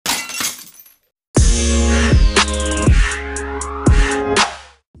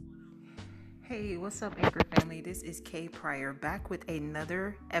what's up, Anchor family? This is Kay Pryor back with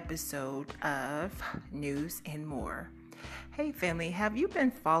another episode of News and More. Hey family, have you been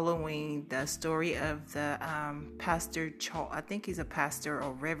following the story of the Pastor Charles, I think he's a pastor,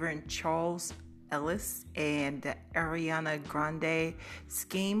 or Reverend Charles Ellis, and the Ariana Grande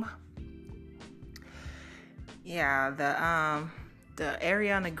scheme? Yeah, the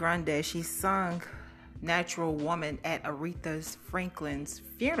Ariana Grande, she sung Natural Woman at Aretha Franklin's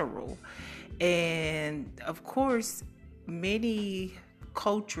funeral. And of course, many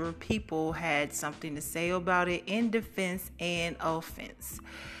cultural people had something to say about it in defense and offense.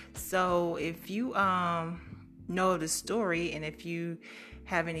 So if you know the story, and if you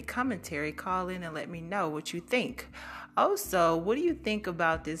have any commentary, call in and let me know what you think. Also, what do you think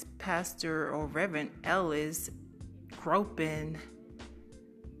about this pastor or Reverend Ellis groping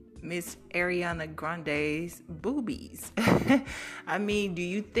Miss Ariana Grande's boobies? I mean, do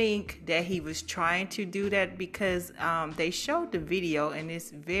you think that he was trying to do that? Because they showed the video and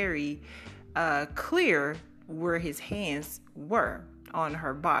it's very clear where his hands were on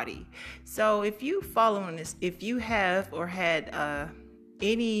her body. So if you following this, if you have or had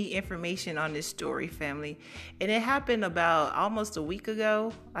any information on this story, family, and it happened about almost a week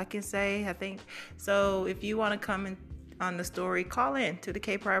ago, I think. So if you want to comment on the story, call in to the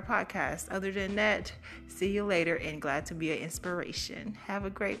K Pryor podcast. Other than that, see you later, and glad to be an inspiration. Have a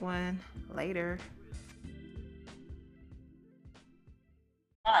great one. Later.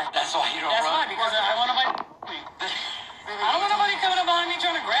 That's why you don't run. That's why, because I want nobody. I don't want nobody coming up behind me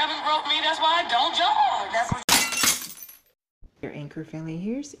trying to grab and grope me. That's why I don't jog. That's what. Your Anchor family,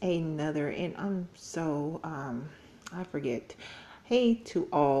 here's another, and I'm so I forget. Hey to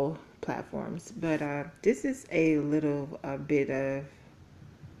all platforms, but this is a little bit of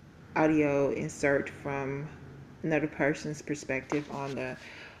audio insert from another person's perspective on the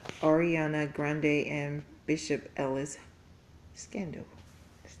Ariana Grande and Bishop Ellis scandal.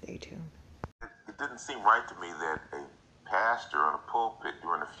 Stay tuned. It didn't seem right to me that a pastor on a pulpit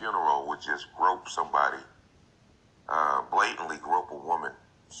during a funeral would just grope somebody, blatantly grope a woman.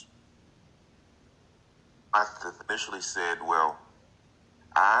 I initially said,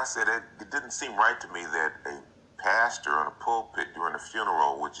 it didn't seem right to me that a pastor on a pulpit during a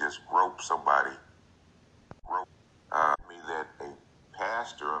funeral would just grope somebody.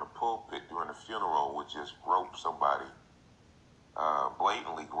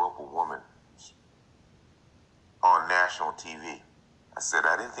 Blatantly grope a woman on national TV. I said,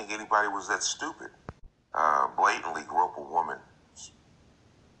 I didn't think anybody was that stupid. Blatantly grope a woman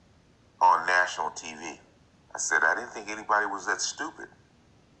on national TV. I said, I didn't think anybody was that stupid.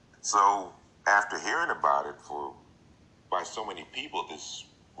 So after hearing about it by so many people, this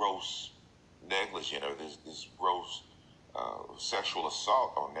gross negligence or this gross sexual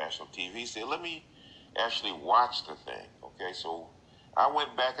assault on national TV, said, let me actually watch the thing. Okay, so I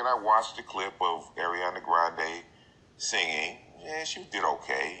went back and I watched the clip of Ariana Grande singing, and she did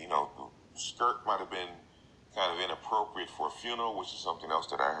okay. You know, the skirt might have been kind of inappropriate for a funeral, which is something else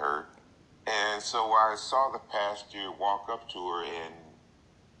that I heard. And so I saw the pastor walk up to her and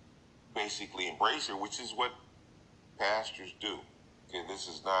basically embrace her, which is what pastors do. Okay, this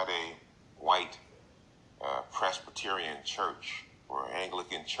is not a white Presbyterian church or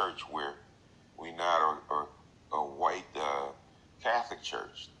Anglican church where we not or a white Catholic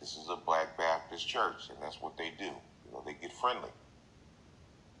church. This is a Black Baptist church, and that's what they do. You know, they get friendly.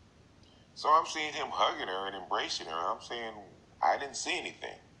 So I'm seeing him hugging her and embracing her. I'm saying, I didn't see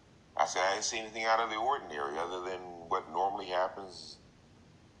anything. I said, I didn't see anything out of the ordinary other than what normally happens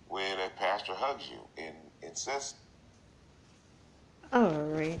when a pastor hugs you and insists. All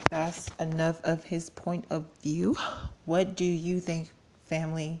right, that's enough of his point of view. What do you think,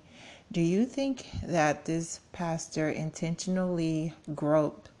 family? Do you think that this pastor intentionally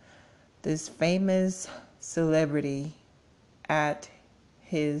groped this famous celebrity at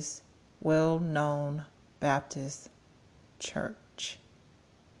his well-known Baptist church?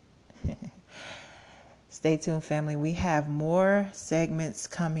 Stay tuned, family. We have more segments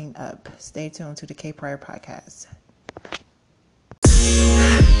coming up. Stay tuned to the K Pryor podcast.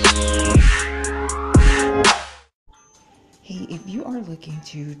 Hey, if you are looking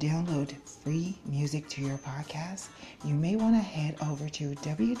to download free music to your podcast, you may want to head over to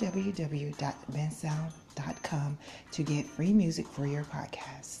www.bensound.com to get free music for your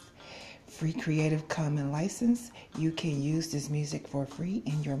podcast. Free Creative Commons license, you can use this music for free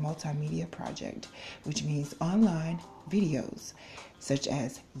in your multimedia project, which means online videos such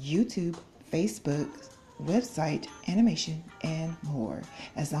as YouTube, Facebook, website, animation, and more,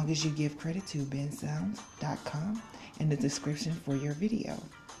 as long as you give credit to bensound.com in the description for your video.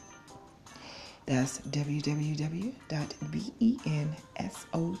 That's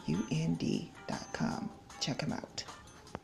www.bensound.com. Check him out.